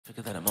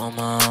Figure that I'm on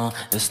my own,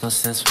 there's no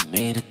sense for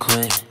me to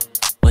quit.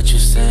 What you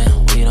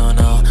saying, we don't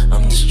know.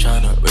 I'm just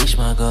trying to reach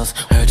my goals.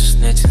 Heard you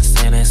snitching,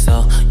 saying that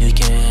so you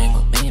can't hang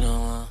with me no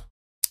more.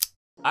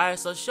 Alright,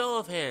 so show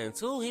of hands,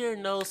 who here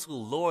knows who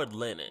Lord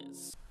Lynn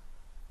is?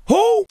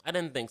 Who? I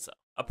didn't think so.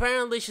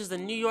 Apparently she's a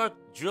New York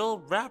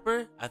drill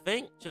rapper, I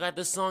think. She got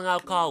this song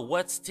out called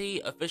What's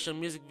Tea, official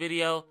music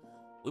video.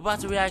 We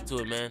about to react to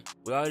it, man.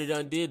 We already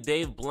done did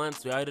Dave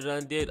Blunt's, we already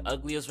done did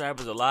Ugliest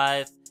Rappers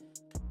Alive.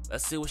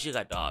 Let's see what she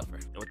got to offer.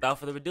 And without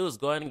further ado, let's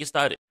go ahead and get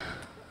started. Oh,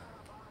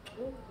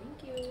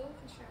 thank you.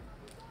 For sure.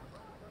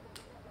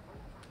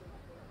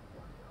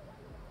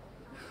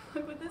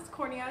 Look what this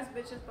corny ass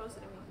bitch just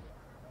posted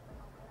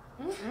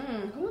of me.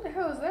 Who the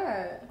hell is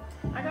that?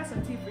 I got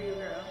some tea for you,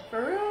 girl.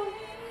 For real?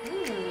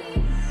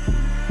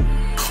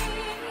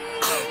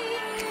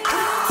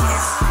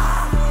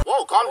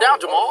 Whoa, calm down,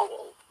 Jamal.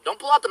 Don't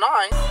pull out the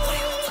nine.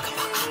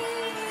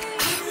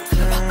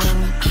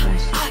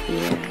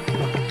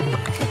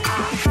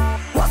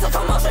 What's the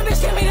commotion,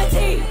 bitch? Give me the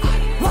tea.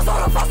 What's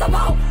all the fuss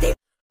about?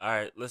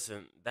 Alright,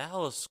 listen, that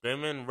whole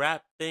screaming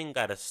rap thing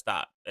gotta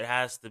stop. It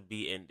has to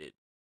be ended.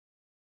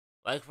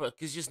 Like, cause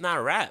it's just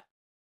not rap.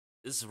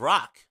 It's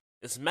rock.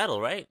 It's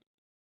metal, right?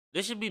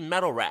 This should be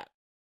metal rap.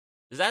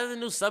 Is that the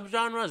new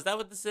subgenre? Is that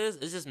what this is?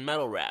 It's just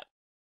metal rap.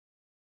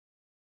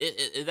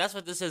 That's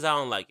what this is. I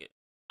don't like it.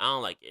 I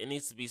don't like it. It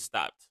needs to be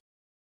stopped.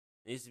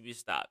 It needs to be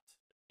stopped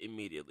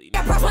immediately.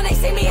 When they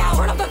see me out,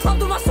 turn up the club,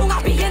 do my song,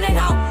 I be in and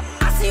out.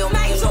 I see you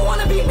mad, you don't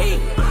wanna be me,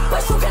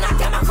 but you cannot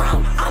get my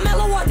crown. I'm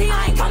LORD,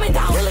 I ain't coming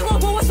down. Really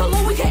want go with so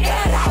low we can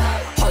air it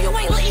out. Oh, you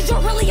ain't lit,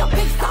 you're really a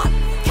big stock.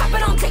 Cap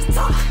it on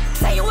TikTok.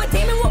 Say you a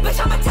demon, well,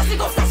 bitch, I'm a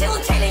testicle. Snatch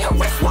your chain in your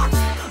wristwatch.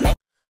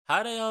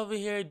 How they over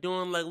here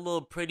doing like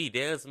little pretty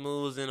dance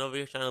moves and over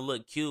here trying to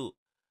look cute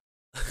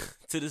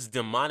to this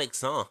demonic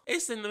song? They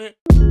sitting there.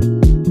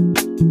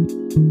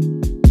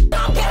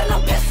 I'm getting a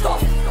pissed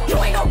off. You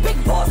ain't no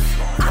big boss.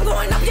 I'm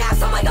going up your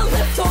ass, I'm like a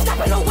lift off.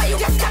 Stepping away, you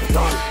get stepped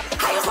on.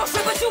 I use my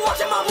shit, but you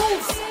watching my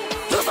moves.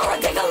 You're so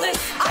ridiculous.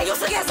 I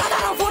used to get shot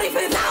out on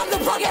 45th. Now I'm the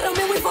plug at him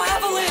and we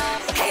forever live.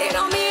 Hating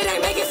on me, it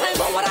ain't making sense.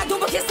 But what I do,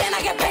 but can't stand,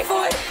 I get paid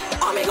for it.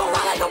 Army gon'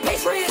 ride like a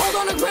patriot. Hold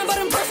on the grin, but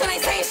in person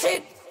ain't saying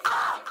shit.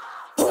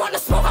 Who want to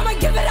smoke? I'ma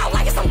give it out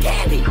like it's some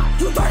candy.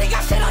 You dirty,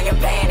 got shit on your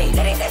panty.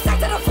 Titties they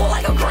stacked to the full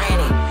like a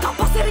granny. I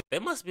busted it. They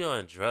must be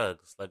on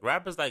drugs. Like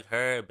rappers like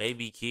her,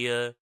 Baby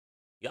Kia.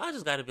 Y'all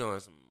just gotta be on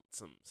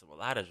a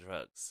lot of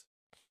drugs.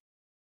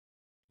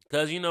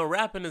 Cause you know,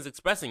 rapping is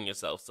expressing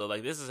yourself. So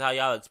like this is how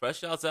y'all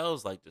express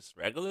yourselves, like just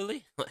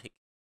regularly. Like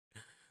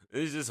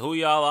this is just who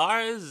y'all are.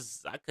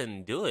 I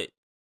couldn't do it.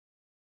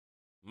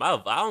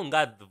 I don't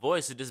got the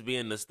voice to just be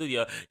in the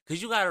studio.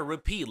 Cause you gotta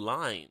repeat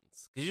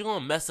lines. Cause you're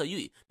gonna mess up.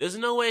 There's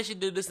no way she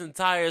did this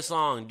entire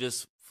song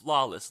just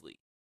flawlessly.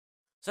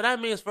 So that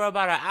means for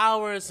about an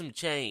hour and some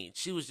change,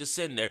 she was just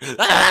sitting there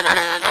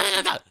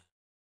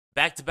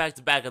back to back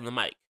to back on the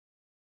mic.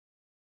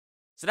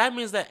 So that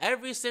means that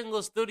every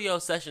single studio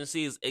session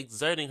she is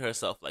exerting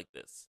herself like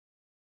this.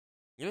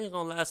 You ain't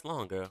gonna last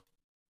long, girl.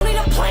 Need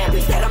a plan, be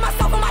scared of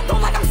myself on my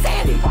throne like I'm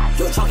Sandy.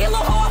 You chunky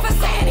little hoe off a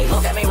Sandy.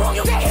 Look at me wrong,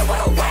 you get hit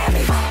with a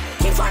whammy.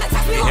 Keep trying to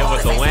test me, hit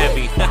with a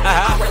whammy.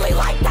 I really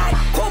like that.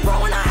 Cool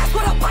bro when I ask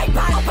with a pipe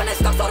back. Open his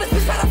stuff so this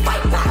bitch better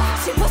fight back.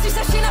 She pussy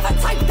said she never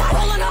typed that.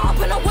 Rolling her up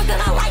in a wood and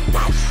I like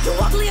that. You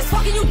ugly as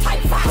fuck and you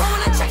type fat.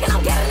 Blowing a check and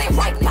I'm getting it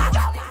right back.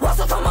 What's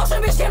the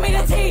commotion, bitch, give me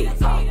the tea.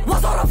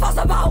 What's all the fuss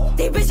about?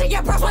 These bitches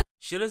get pressed when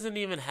she doesn't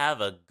even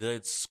have a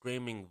good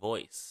screaming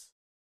voice.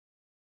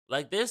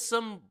 Like, there's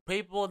some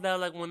people that,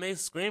 like, when they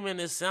screaming,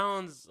 it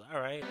sounds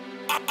alright.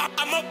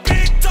 I'm a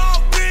big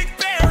dog, big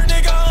bear,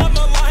 nigga, I'm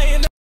a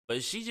lion.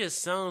 But she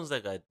just sounds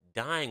like a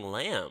dying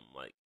lamb.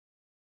 Like,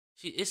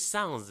 it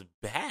sounds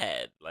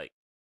bad. Like,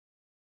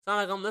 sound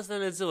like I'm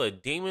listening to a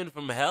demon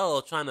from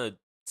hell trying to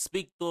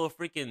speak through a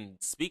freaking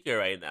speaker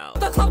right now.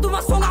 the club do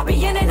my song, I'll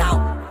be in and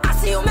out. I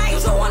see you mad, you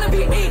don't wanna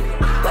be me,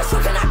 but you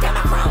cannot get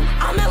my crown.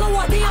 I'm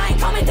LORD, I ain't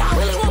coming down.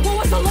 Really want go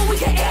with so low we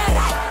can air it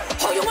out.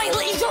 Oh, you ain't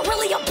lit, you're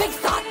really a big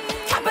stock.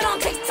 Cap it on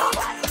TikTok.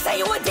 Say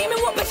you a demon,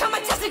 well, bitch, I'm a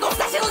testicle.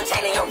 Snatch your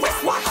chain in your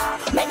wristwatch.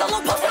 Make a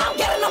little post and I'm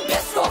getting a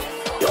pissed off.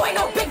 You ain't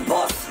no big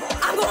boss.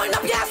 I'm going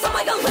up your ass, I'm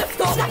like a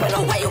lift off. Stepping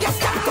away, you get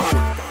stepped on.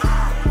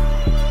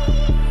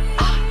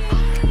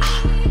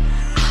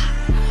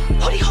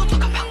 What are you gonna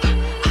talk about?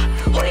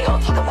 What are you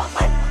gonna talk about,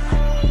 man?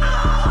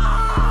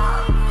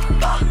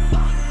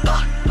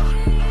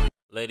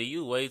 Lady,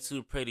 you way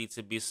too pretty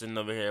to be sitting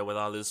over here with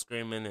all this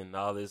screaming and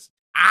all this.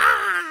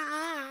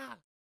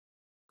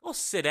 Go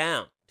sit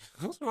down.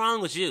 What's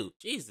wrong with you?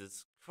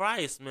 Jesus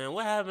Christ, man.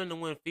 What happened to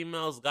when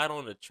females got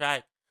on the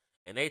track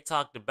and they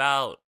talked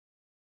about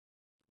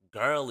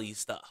girly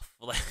stuff?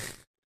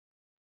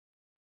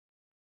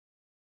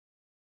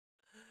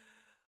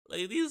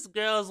 Like these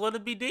girls want to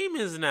be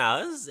demons now.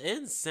 This is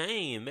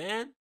insane,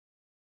 man.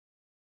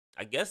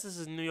 I guess this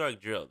is New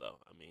York drill, though.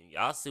 I mean,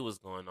 y'all see what's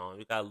going on.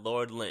 We got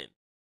Lord Lynn.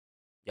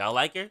 Y'all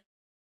like her?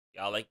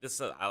 Y'all like this?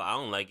 I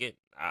don't like it.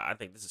 I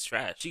think this is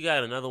trash. She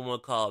got another one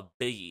called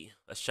Biggie.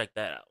 Let's check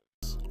that out.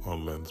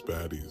 On Lynn's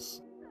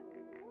baddies.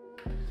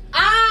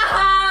 Ah!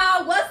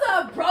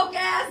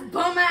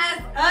 bum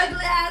ass,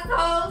 ugly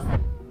assholes.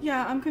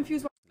 Yeah, I'm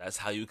confused. That's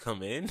how you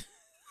come in?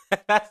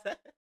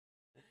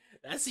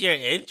 That's your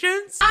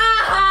entrance?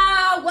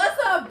 Ah, what's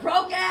up,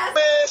 broke ass?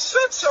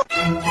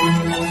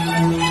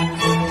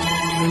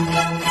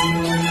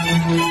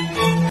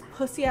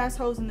 Pussy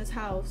assholes in this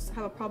house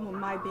have a problem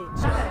with my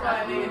bitch. That's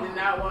why niggas did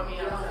not want me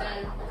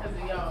outside because of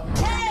y'all.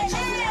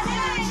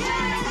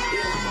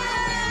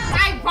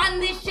 I run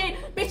this shit.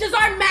 Bitches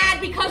are mad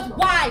because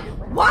why?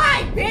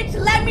 Why, bitch?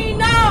 Let me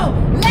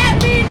know.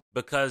 Let me.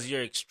 Because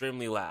you're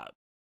extremely loud.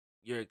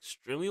 You're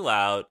extremely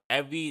loud.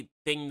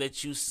 Everything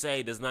that you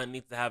say does not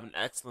need to have an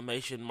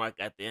exclamation mark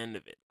at the end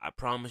of it. I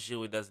promise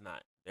you it does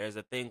not. There's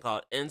a thing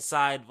called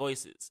inside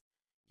voices.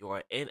 You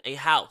are in a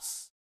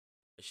house.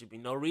 There should be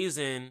no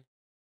reason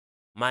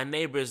my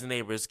neighbors'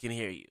 neighbors can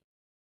hear you.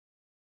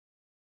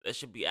 There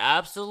should be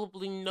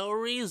absolutely no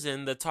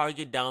reason the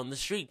target down the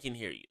street can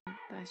hear you.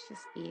 That's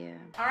just, yeah.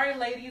 All right,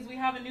 ladies, we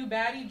have a new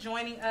baddie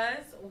joining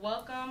us.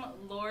 Welcome,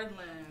 Lord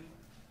Lynn.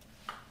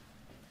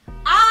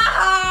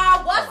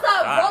 Ah, what's Oh my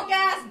up, God. broke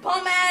ass,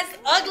 bum ass,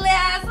 ugly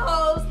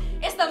assholes?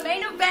 It's the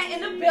main event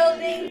in the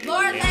building.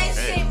 Lord Main Lane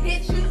shit, event.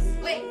 bitch.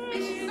 Wait,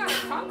 bitch, you gotta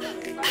talk to me.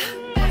 This is right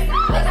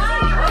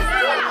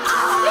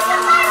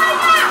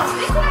now.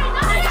 This is right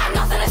now. I got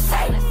nothing to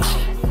say.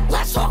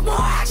 Let's talk more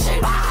action.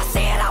 I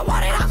see it, I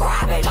want it, I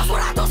grab it. Just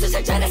what I do since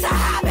a gen is a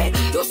habit.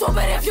 You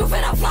stupid if you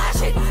finna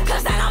flash it.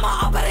 Cause then I'm a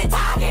up at the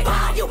target.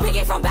 Behind you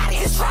picking from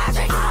baddies is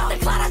tragic. The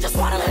cloud, I just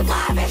wanna live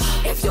lavish.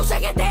 If you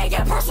take it, they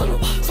get personal.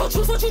 So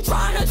choose what you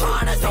trying to do.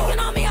 Speaking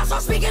on me, I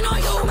start speaking on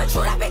you. I'ma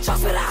chew that bitch,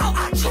 just spit out.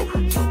 I chew.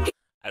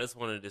 I just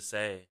wanted to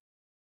say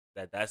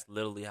that that's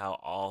literally how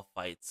all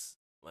fights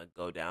like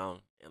go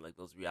down in like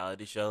those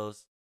reality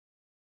shows.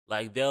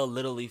 Like they'll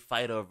literally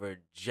fight over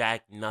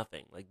jack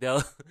nothing. Like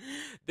they'll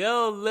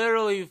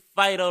literally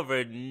fight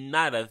over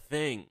not a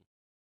thing.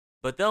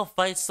 But they'll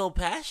fight so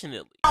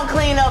passionately. Don't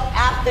clean up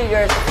after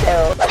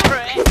yourself.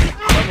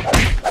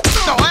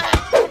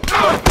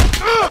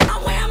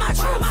 I'm wearing my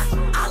truth.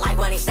 I like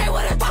when he stay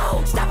with a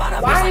toe. Step out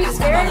of Why are you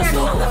staring at me?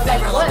 Like,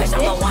 what? bitch, I'm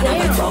the one Damn.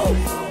 number two.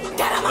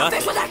 Dead on my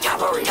face with that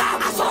cavalry.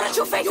 I saw that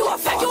you fake, you a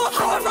fake, you a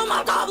fraud. From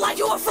my dog like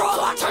you a fraud.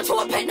 So I turn to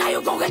a pit, now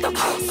you gon' get the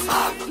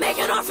purse.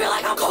 Making her feel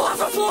like I'm cool. I'm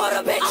from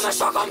Florida, bitch. I'm a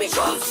shark on me,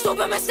 true.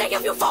 Stupid mistake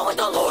if you fall with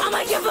the Lord.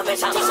 I'ma give a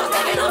bitch a leash, I'm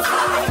taking a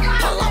fly.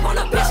 Pull up on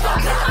a bitch, go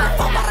cry.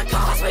 Fall by the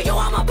cost, but yo,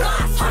 I'm a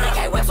blast.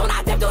 100K whips when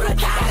I dip through the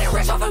cat. Getting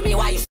rich off of me,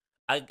 why you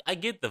I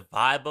get the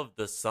vibe of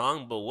the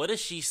song, but what is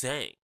she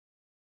saying?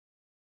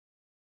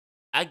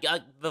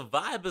 The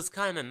vibe is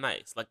kind of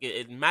nice. Like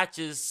it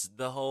matches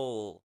the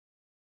whole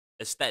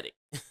aesthetic.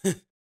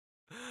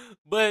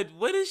 But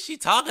what is she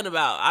talking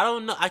about? I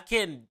don't know. I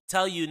can't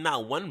tell you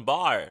not one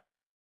bar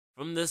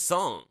from this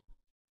song.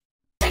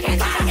 From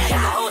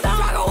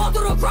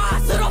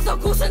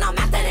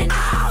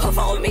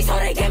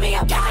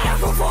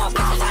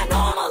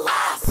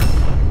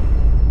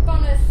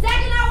the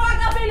second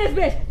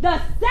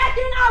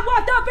I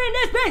walked up in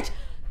this bitch,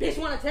 bitch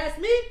wanna test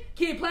me,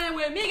 keep playing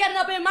with me, getting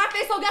up in my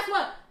face. So guess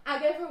what? I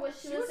gave her what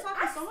she was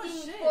talking so much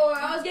asking shit. for.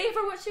 I was giving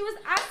her what she was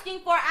asking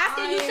for.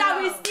 Asking you I shall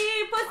know.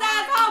 receive, pussy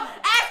asshole.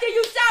 Asking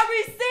you shall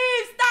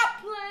receive. Stop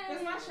Does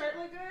playing. my shirt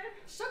look good?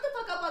 Shut the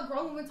fuck up, a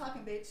grown woman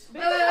talking, bitch. Wait,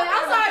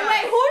 I'm sorry.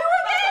 Wait, who you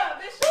again?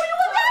 Who you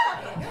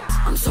again?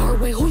 I'm sorry.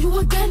 Wait, who you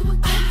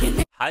again?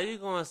 How you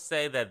gonna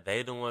say that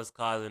they the ones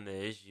causing the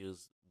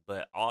issues,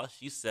 but all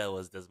she said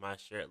was, "Does my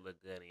shirt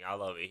look good?" And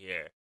y'all over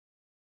here,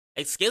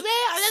 excuse me,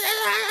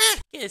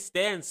 can't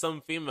stand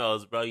some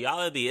females, bro. Y'all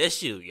are the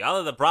issue. Y'all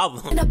are the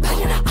problem. In the back of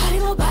the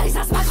animal bodies,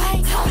 that's my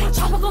claim. I'm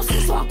tropical sea,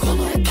 so I'm cool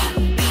it back.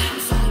 I'm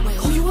sorry, wait,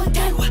 who you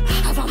again?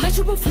 Have I met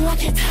you before? I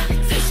can't tell.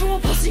 Facial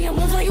pussy and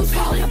move like you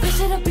tell. Your bitch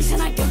in a beast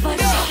and I give a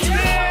shit.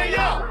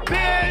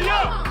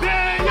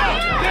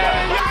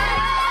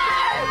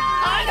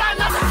 I got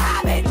nothing to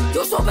have it.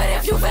 You stupid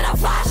if you finna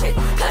flash it.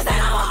 Cause then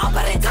I'm up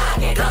at the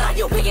target. Girl, like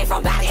you picking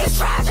from back, it's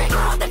tragic.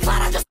 I want the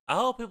cloud, I just I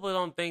hope people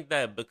don't think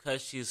that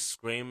because she's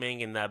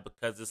screaming and that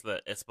because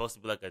it's supposed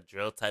to be like a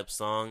drill type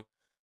song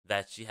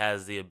that she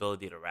has the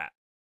ability to rap.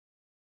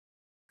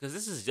 Because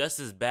this is just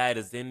as bad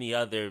as any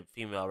other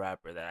female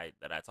rapper that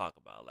I talk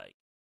about. Like,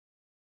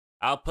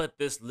 I'll put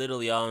this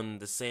literally on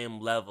the same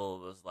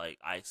level as like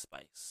Ice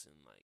Spice and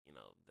like, you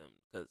know,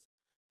 them,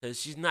 because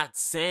she's not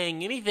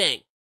saying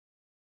anything.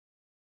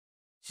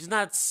 She's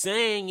not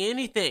saying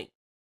anything.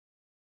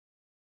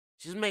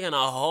 She's making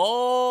a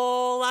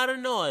whole lot of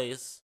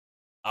noise.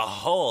 A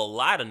whole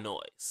lot of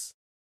noise.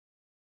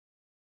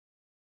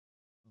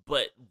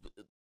 But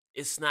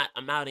it's not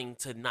amounting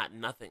to not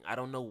nothing. I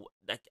don't know.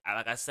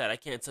 Like I said, I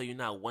can't tell you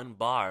not one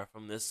bar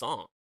from this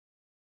song.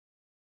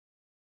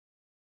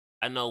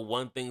 I know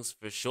one thing's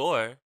for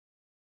sure.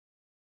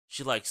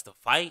 She likes to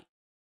fight.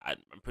 I'm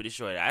pretty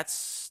sure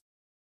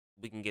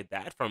we can get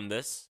that from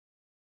this.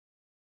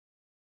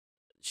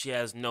 She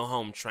has no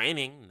home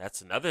training.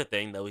 That's another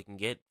thing that we can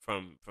get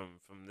from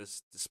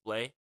this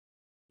display.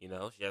 You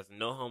know, she has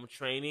no home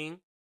training.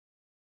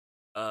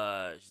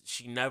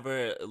 She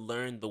never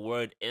learned the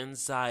word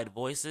inside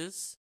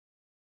voices.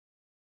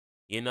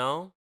 You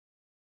know?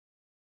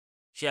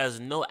 She has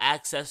no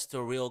access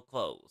to real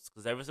clothes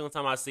because every single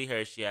time I see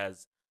her,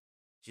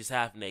 she's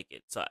half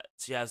naked. So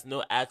she has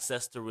no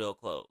access to real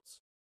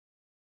clothes.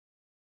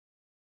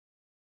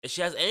 And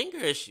she has anger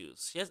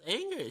issues. She has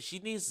anger. She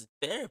needs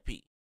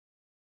therapy.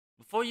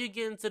 Before you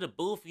get into the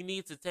booth, you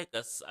need to take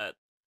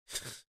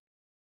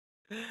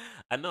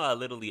I know I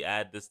literally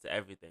add this to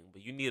everything,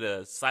 but you need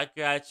a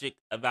psychiatric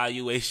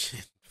evaluation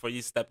before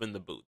you step in the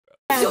booth,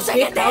 bro. You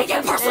say it, they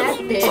get personal.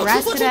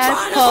 Arrested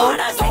ass hoe.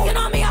 Speaking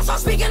on me, I start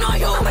speaking on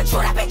you. I'm a true,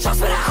 that bitch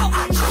just with a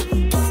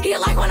hoe. He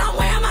like when I'm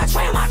wearing my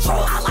tray, my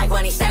troll. I like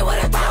when he stay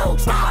with a throw.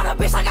 Step on a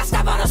bitch like I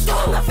step on a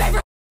stool. The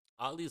favorite.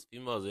 All these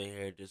females in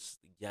here just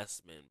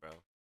yes men, bro.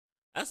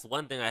 That's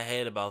one thing I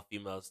hate about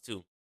females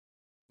too.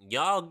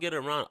 Y'all get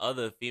around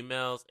other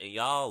females and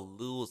y'all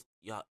lose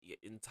your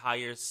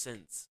entire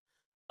sense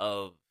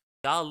of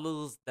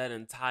that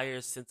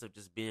entire sense of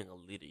just being a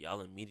leader.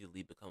 Y'all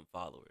immediately become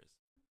followers.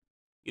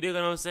 You dig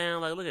what I'm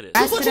saying? Like, look at it.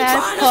 Arrested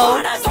ass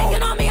hoe.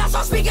 Speaking on me, I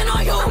start speaking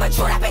on you. I'm a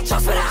true, that bitch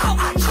just with a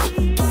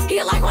hoe.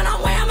 He like when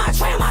I'm wearing my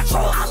tray, my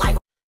troll. I like.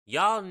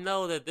 Y'all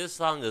know that this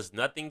song is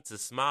nothing to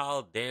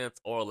smile, dance,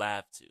 or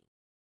laugh to.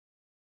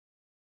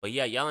 But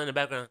yeah, y'all in the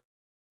background.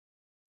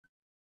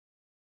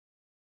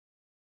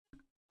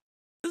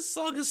 This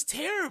song is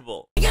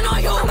terrible. Speaking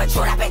on you, I'm a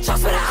true, that bitch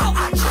just with a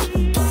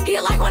hoe. He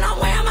like when I'm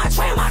wearing my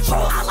tray, my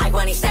troll. I like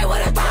when he stay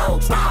with a throw.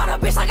 Step on a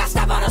bitch like I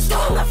step on a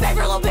stool. The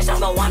favorite little bitch, I'm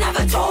the one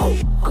ever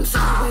told. I'm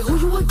sorry, wait, who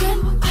you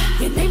again?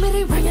 Your name it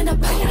ain't ringing the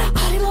bell. That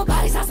body, little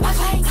bodies, that's my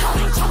clientele.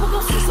 Ain't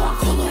trouble, so I'm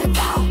cool it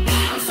down.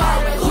 I'm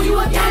sorry, wait, who you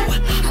again?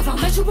 Have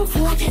I met you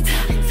before? I can't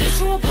tell. Fish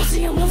you a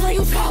pussy and move like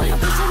you tell. Your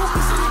bitch, I'm a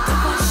piece of like the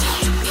bus.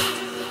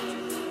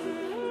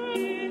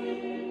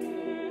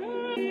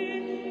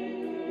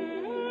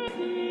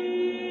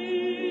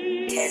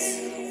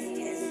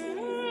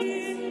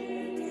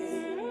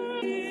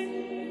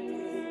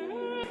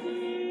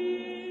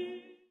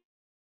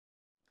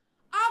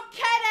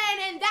 Okay,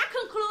 then, and that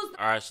concludes.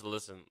 All right, so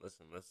listen.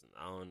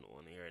 I don't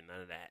want to hear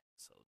none of that.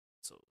 So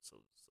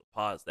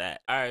pause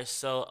that. All right,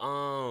 so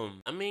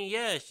I mean,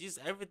 yeah, she's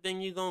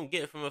everything you gonna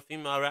get from a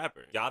female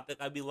rapper. Y'all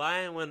think I be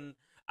lying when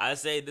I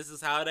say this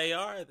is how they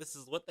are? This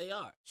is what they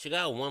are. She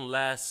got one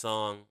last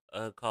song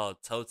called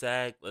Toe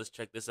Tag. Let's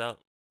check this out.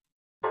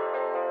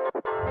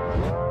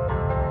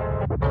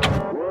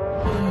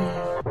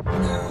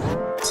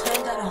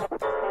 Turn that up.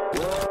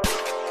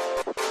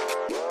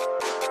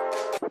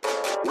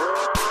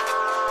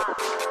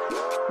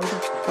 Who the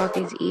fuck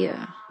is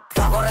Ia?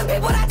 Fuck all them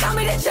people that tell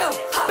me that you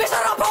bitch,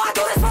 shut up, bro, I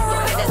do this for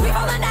real. Bitches, we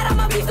from the net,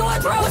 I'ma beef to a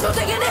drill. What you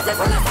thinking this is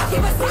from the top, keep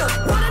it still.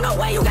 Running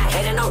away, you got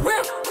hit in the rear.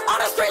 On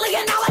the street,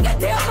 looking out like a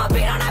deal. I'ma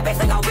beat on that bitch,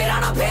 they gon' beat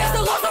on a pill.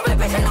 Still lost on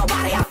bitch, ain't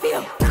nobody I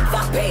feel.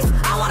 Fuck peace,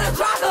 I wanna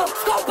drop them.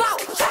 Scope out,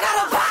 check out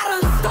the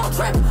patterns. Don't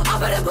trip,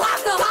 up in the block,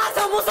 the lies,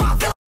 almost so I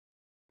feel.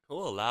 Who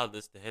allowed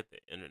this to hit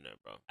the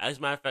internet, bro? As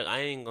a matter of fact,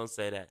 I ain't gonna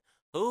say that.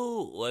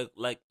 Who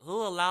who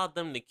allowed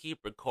them to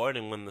keep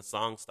recording when the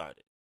song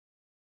started?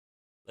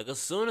 Like, as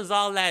soon as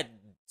all that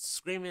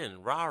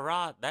screaming rah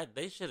rah, that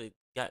they should have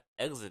got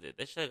exited.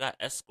 They should have got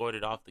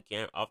escorted off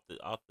the off the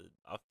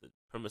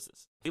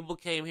premises. People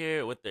came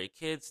here with their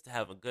kids to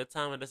have a good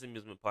time at this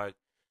amusement park,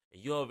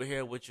 and you over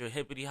here with your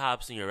hippity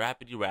hops and your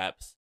rapidy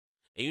raps,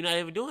 and you're not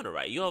even doing it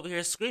right. You over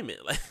here screaming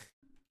like.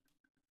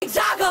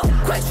 Jogger,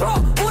 quick draw,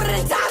 order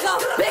and dagger.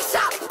 Big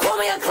shot, call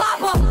me a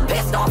clopper.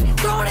 Pissed off,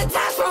 throwing a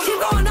tantrum. Keep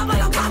going up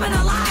like I'm climbing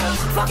a ladder.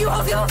 Fuck you,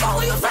 hoes, you don't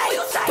follow you say.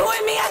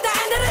 Doing me at the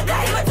end of the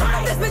day. But turn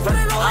up this bitch, put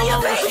it all on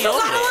your face. You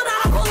gotta learn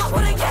how to pull up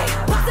with a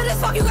cake. Busted this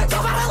fuck, you got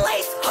jump out of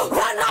lace.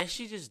 Run up. And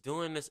she just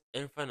doing this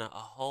in front of a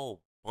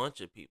whole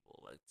bunch of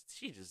people. Like,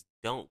 she just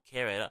don't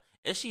care at all.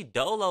 And she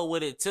dolo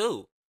with it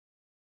too.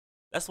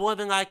 That's one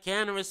thing I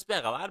can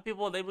respect. A lot of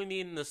people, they be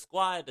needing the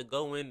squad to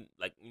go in,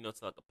 like, you know,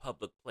 to like a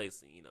public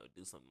place and, you know,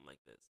 do something like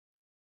this.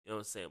 You know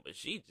what I'm saying? But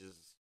she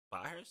just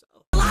by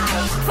herself.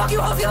 Fuck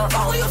you, hoes, you don't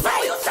follow you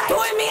say.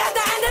 Doing me at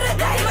the end of the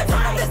day. But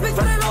turn up this bitch,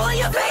 put it all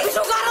in your face. You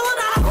gotta learn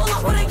how to pull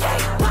up with a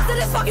cake. Busted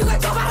this fuck, you got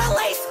jump out of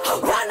lace.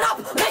 Run up,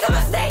 make a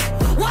mistake.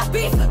 What's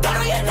beef? Don't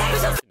know your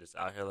name. She just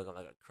out here looking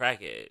like a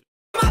crackhead.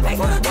 My face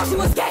when I thought she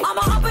was gay.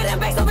 I'ma up it and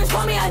base up and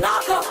call me a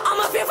knocker.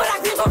 I'ma fear for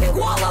that green talking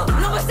koala.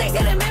 No mistakes,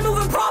 get it made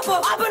moving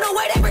proper. Up and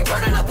away, they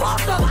returning the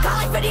pasta. Got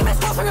like 50 minutes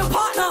closer than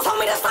partner. Told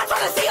me to stop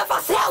trying to see if I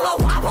swallow.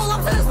 I pull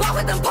up to this block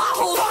with them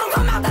potholes. Told them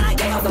come out, then I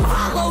gave them some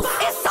hollows.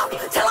 It's up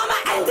till I'ma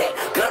end it.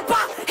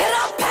 Goodbye, hit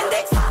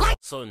appendix.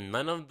 Like So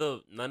none of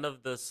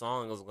the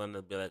song is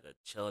gonna be like a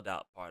chilled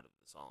out part of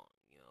the song.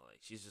 You know, like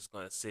she's just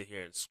gonna sit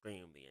here and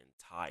scream the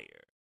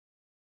entire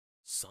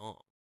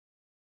song.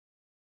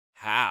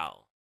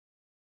 How?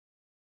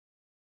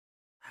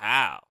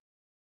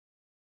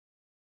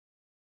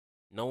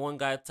 No one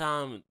got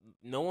time.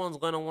 No one's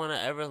gonna want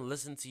to ever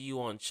listen to you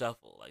on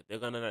shuffle. Like, they're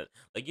gonna,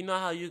 like, you know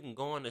how you can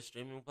go on a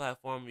streaming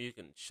platform and you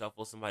can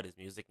shuffle somebody's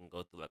music and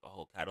go through like a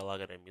whole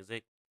catalog of their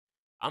music.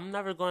 I'm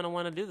never going to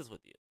want to do this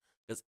with you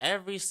because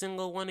every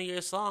single one of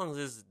your songs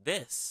is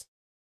this.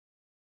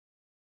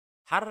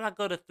 How did I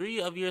go to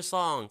 3 of your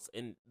songs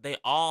and they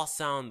all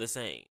sound the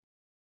same?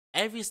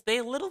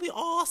 They literally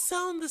all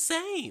sound the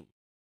same.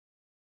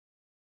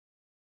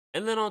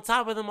 And then on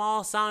top of them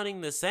all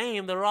sounding the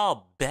same, they're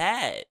all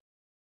bad.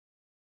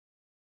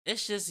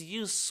 It's just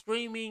you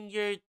screaming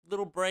your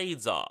little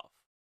braids off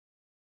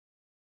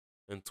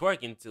and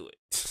twerking to it.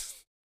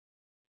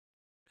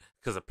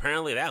 Because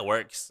apparently that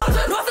works.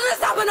 Nothing is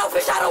stopping no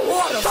fish out of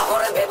water. Fuck all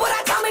them people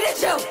that tell me to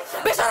chill.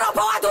 Bitch, shut up,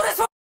 I do this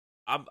for.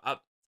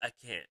 I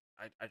can't.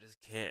 I just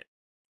can't.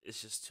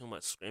 It's just too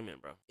much screaming,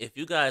 bro. If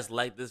you guys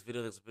like this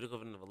video, there's a big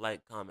equivalent of a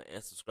like, comment,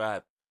 and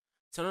subscribe.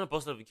 Turn on the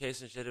post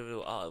notifications, share the video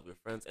with all of your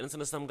friends. And listen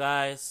to some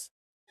guys.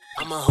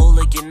 I'm a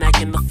hooligan,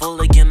 acting the fool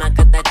again. I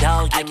got that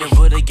dog. I can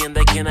put again,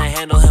 they cannot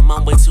handle him.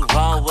 I'm way too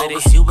raw with it.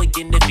 It's you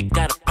again. If you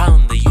got a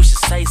problem, then you should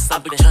say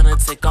something. I be trying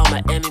to take all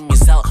my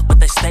enemies out, but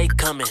they stay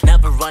coming.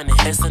 Never running,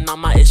 facing all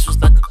my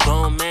issues like a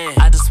grown man.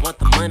 I just want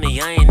the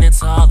money, I ain't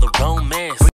into all the romance.